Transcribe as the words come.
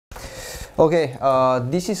Okay,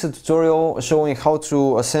 this is a tutorial showing how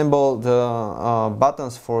to assemble the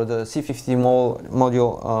buttons for the C50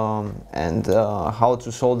 module and how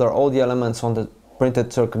to solder all the elements on the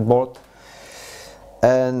printed circuit board.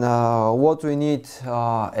 And what we need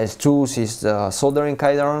as tools is the soldering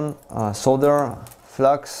iron, solder,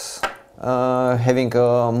 flux, having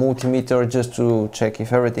a multimeter just to check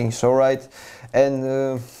if everything is alright,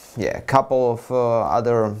 and yeah, a couple of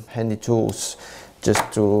other handy tools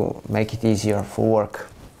just to make it easier for work.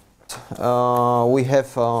 We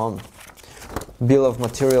have bill of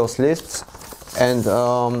materials lists and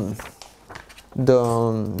the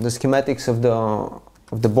schematics of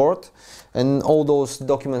the board, and all those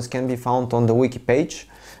documents can be found on the wiki page,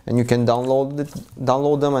 and you can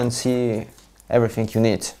download them and see everything you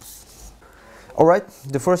need. Alright,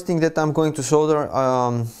 the first thing that I'm going to solder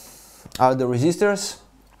are the resistors.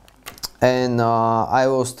 And I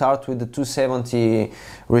will start with the 270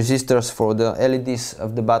 resistors for the LEDs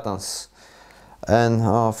of the buttons. And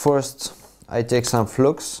first I take some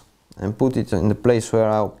flux and put it in the place where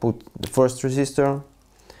I'll put the first resistor.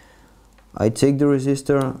 I take the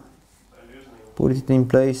resistor, put it in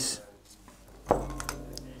place,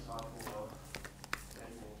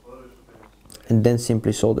 and then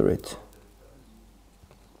simply solder it.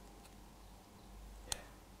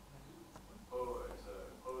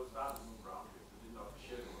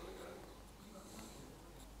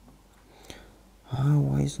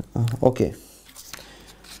 Why is okay,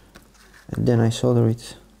 and then I solder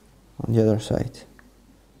it on the other side.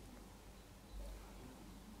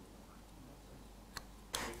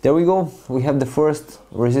 There we go, we have the first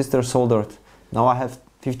resistor soldered. Now I have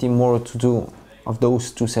 15 more to do of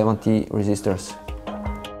those 270 resistors.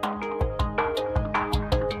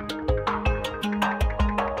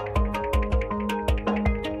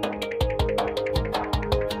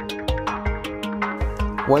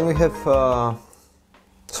 When we have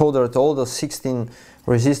soldered all the 16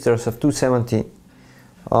 resistors of 270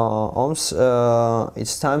 ohms,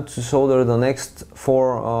 it's time to solder the next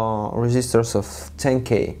 4 resistors of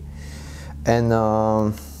 10K, and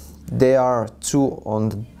they are 2 on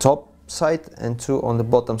the top side and 2 on the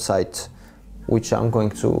bottom side, which I'm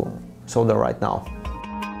going to solder right now.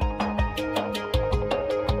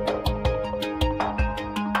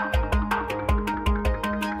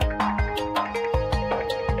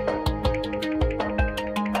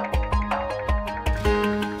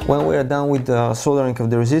 When we are done with the soldering of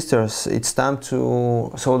the resistors, it's time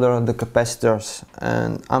to solder the capacitors,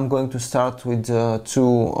 and I'm going to start with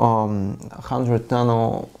two 100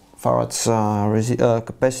 nanofarads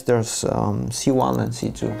capacitors, C1 and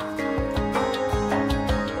C2.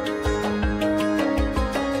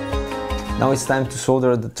 Now it's time to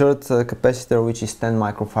solder the third capacitor, which is 10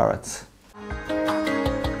 microfarads.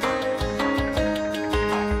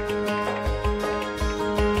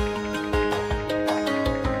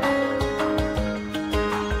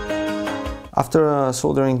 After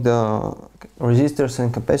soldering the resistors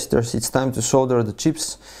and capacitors, it's time to solder the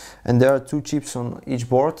chips, and there are 2 chips on each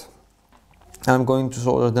board. I'm going to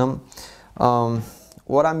solder them.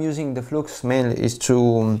 What I'm using the flux mainly is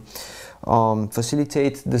to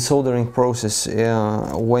facilitate the soldering process.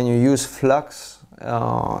 When you use flux,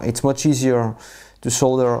 it's much easier to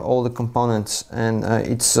solder all the components, and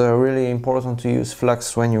it's really important to use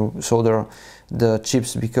flux when you solder the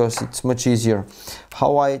chips because it's much easier.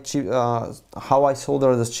 How I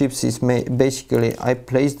solder the chips is basically I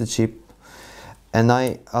place the chip and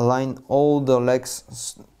I align all the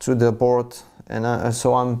legs to the board, and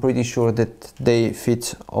so I'm pretty sure that they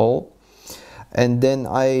fit all, and then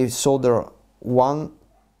I solder one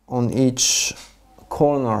on each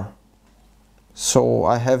corner, so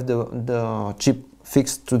I have the chip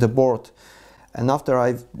fixed to the board. And after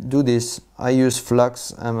I do this, I use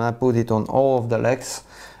flux and I put it on all of the legs,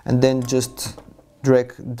 and then just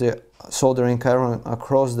drag the soldering iron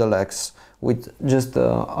across the legs with just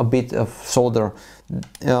a bit of solder.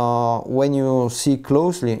 When you see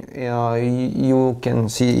closely, you can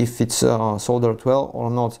see if it's soldered well or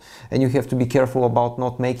not, and you have to be careful about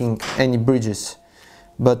not making any bridges.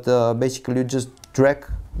 But basically you just drag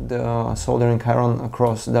the soldering iron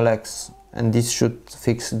across the legs, and this should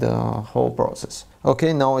fix the whole process.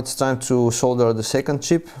 Okay, now it's time to solder the second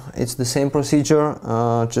chip. It's the same procedure,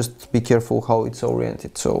 just be careful how it's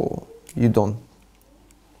oriented so you don't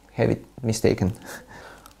have it mistaken.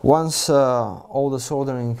 Once all the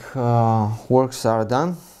soldering works are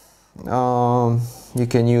done, you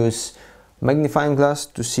can use magnifying glass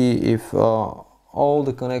to see if all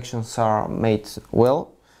the connections are made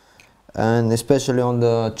well, and especially on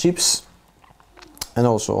the chips and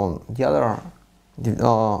also on the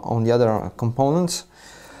other components.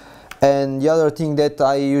 And the other thing that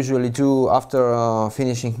I usually do after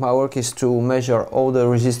finishing my work is to measure all the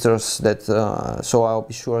resistors, that so I'll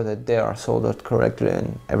be sure that they are soldered correctly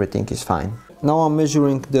and everything is fine. Now I'm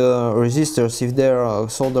measuring the resistors if they are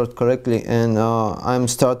soldered correctly, and I'm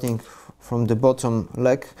starting from the bottom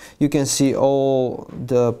leg. You can see all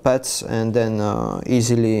the pads and then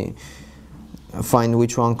easily find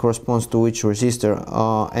which one corresponds to which resistor,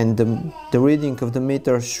 and the reading of the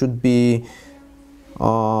meter should be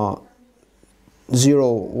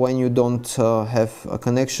 0 when you don't have a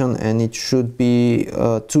connection, and it should be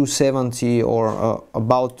 270 or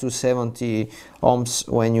about 270 ohms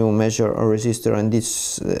when you measure a resistor, and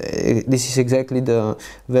this is exactly the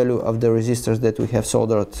value of the resistors that we have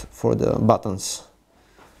soldered for the buttons,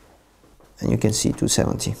 and you can see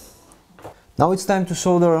 270. Now it's time to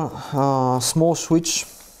solder a small switch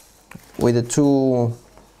with the 2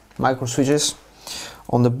 micro switches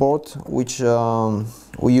on the board, which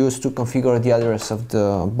we use to configure the address of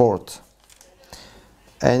the board.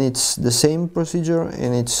 And it's the same procedure,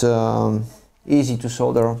 and it's easy to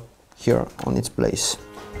solder here on its place.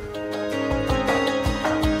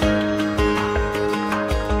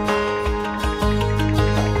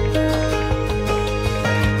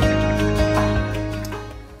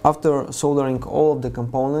 After soldering all of the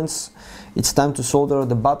components, it's time to solder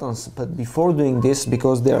the buttons. But before doing this,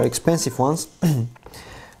 because they are expensive ones,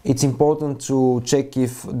 it's important to check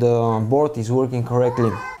if the board is working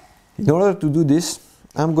correctly. In order to do this,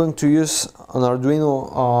 I'm going to use an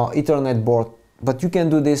Arduino Ethernet board, but you can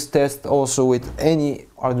do this test also with any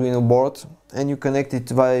Arduino board, and you connect it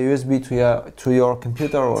via USB to your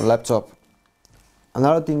computer or laptop.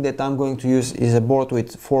 Another thing that I'm going to use is a board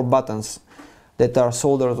with 4 buttons that are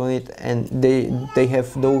soldered on it, and they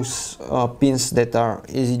have those pins that are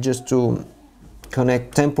easy just to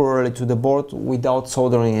connect temporarily to the board without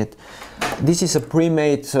soldering it. This is a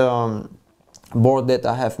pre-made board that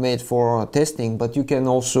I have made for testing, but you can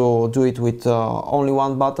also do it with only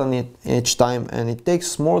 1 button each time, and it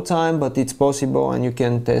takes more time, but it's possible, and you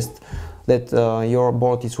can test that your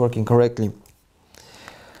board is working correctly.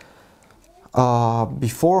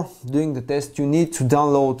 Before doing the test, you need to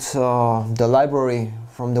download the library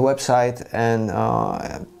from the website, and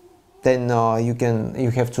then you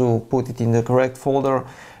have to put it in the correct folder,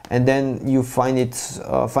 and then you find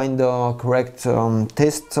the correct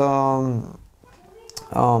test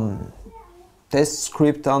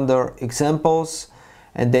script under examples,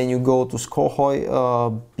 and then you go to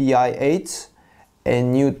SKAARHOJ BI8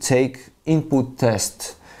 and you take input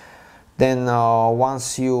test. Then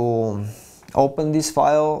once you open this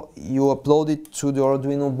file, you upload it to the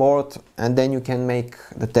Arduino board, and then you can make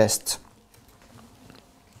the test.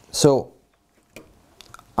 So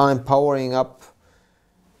I'm powering up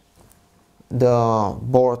the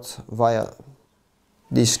board via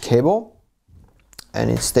this cable,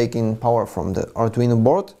 and it's taking power from the Arduino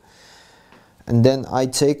board, and then I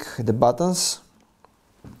take the buttons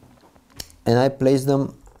and I place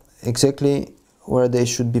them exactly where they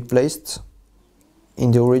should be placed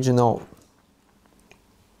in the original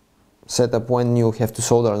setup when you have to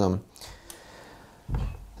solder them.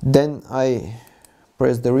 Then I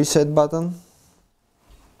press the reset button,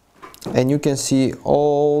 and you can see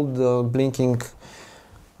all the blinking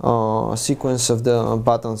sequence of the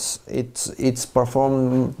buttons. It's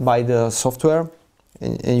performed by the software,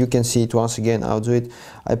 and you can see it once again. I'll do it.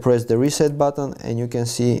 I press the reset button, and you can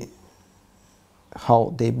see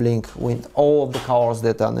how they blink with all of the colors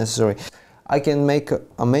that are necessary. I can make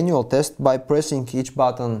a manual test by pressing each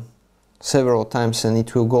button several times, and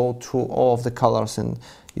it will go through all of the colors, and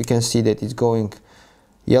you can see that it's going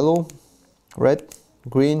yellow, red,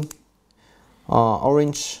 green,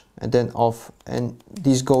 orange, and then off, and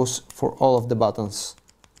this goes for all of the buttons.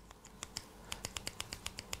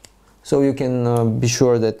 So you can be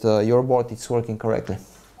sure that your board is working correctly.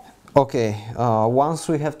 Okay, once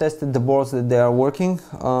we have tested the boards that they are working,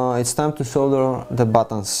 it's time to solder the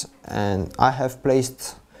buttons, and I have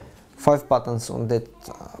placed 5 buttons on that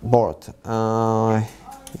board.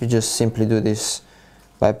 You just simply do this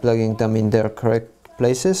by plugging them in their correct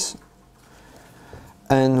places.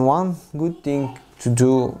 And one good thing to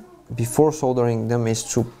do before soldering them is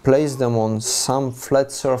to place them on some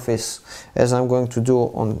flat surface, as I'm going to do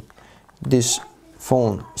on this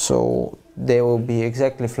phone, so they will be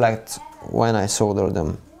exactly flat when I solder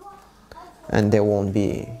them, and they won't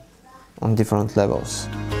be on different levels.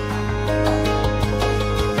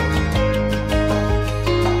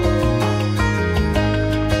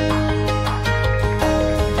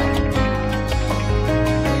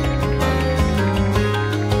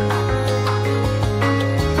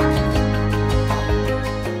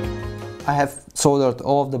 I have soldered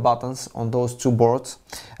all of the buttons on those two boards,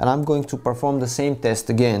 and I'm going to perform the same test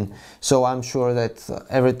again, so I'm sure that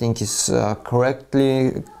everything is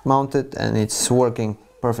correctly mounted and it's working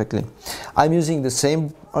perfectly. I'm using the same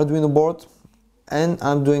Arduino board and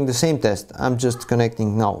I'm doing the same test. I'm just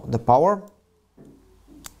connecting now the power,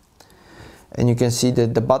 and you can see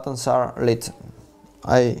that the buttons are lit.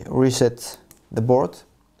 I reset the board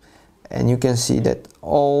and you can see that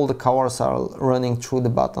all the colors are running through the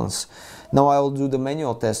buttons. Now I will do the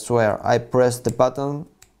manual test where I press the button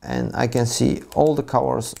and I can see all the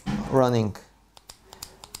colors running,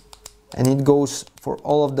 and it goes for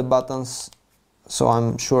all of the buttons, so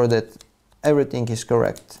I'm sure that everything is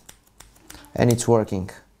correct and it's working.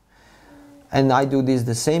 And I do this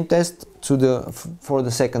the same test for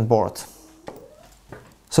the second board.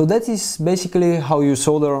 So that is basically how you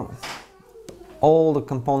solder all the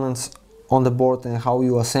components on the board and how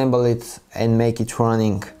you assemble it and make it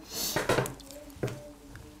running.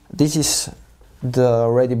 This is the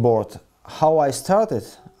ready board. How I started?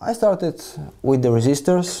 I started with the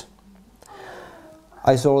resistors.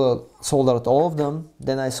 I soldered all of them,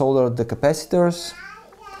 then I soldered the capacitors,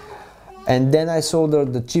 and then I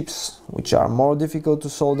soldered the chips, which are more difficult to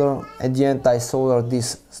solder. At the end I soldered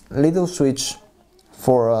this little switch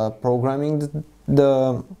for programming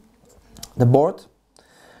the board.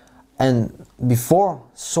 And before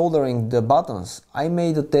soldering the buttons, I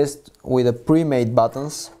made a test with the pre-made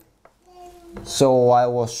buttons, so I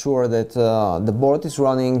was sure that the board is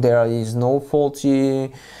running, there is no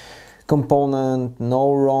faulty component,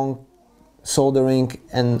 no wrong soldering,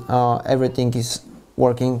 and everything is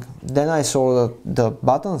working. Then I soldered the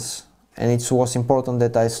buttons, and it was important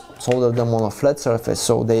that I soldered them on a flat surface,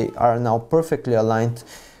 so they are now perfectly aligned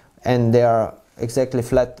and they are exactly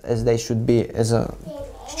flat as they should be,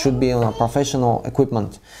 should be on a professional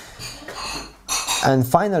equipment. And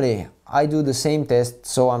finally I do the same test,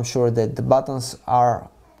 so I'm sure that the buttons are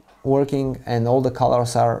working and all the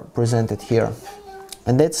colors are presented here.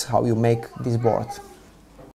 And that's how you make this board.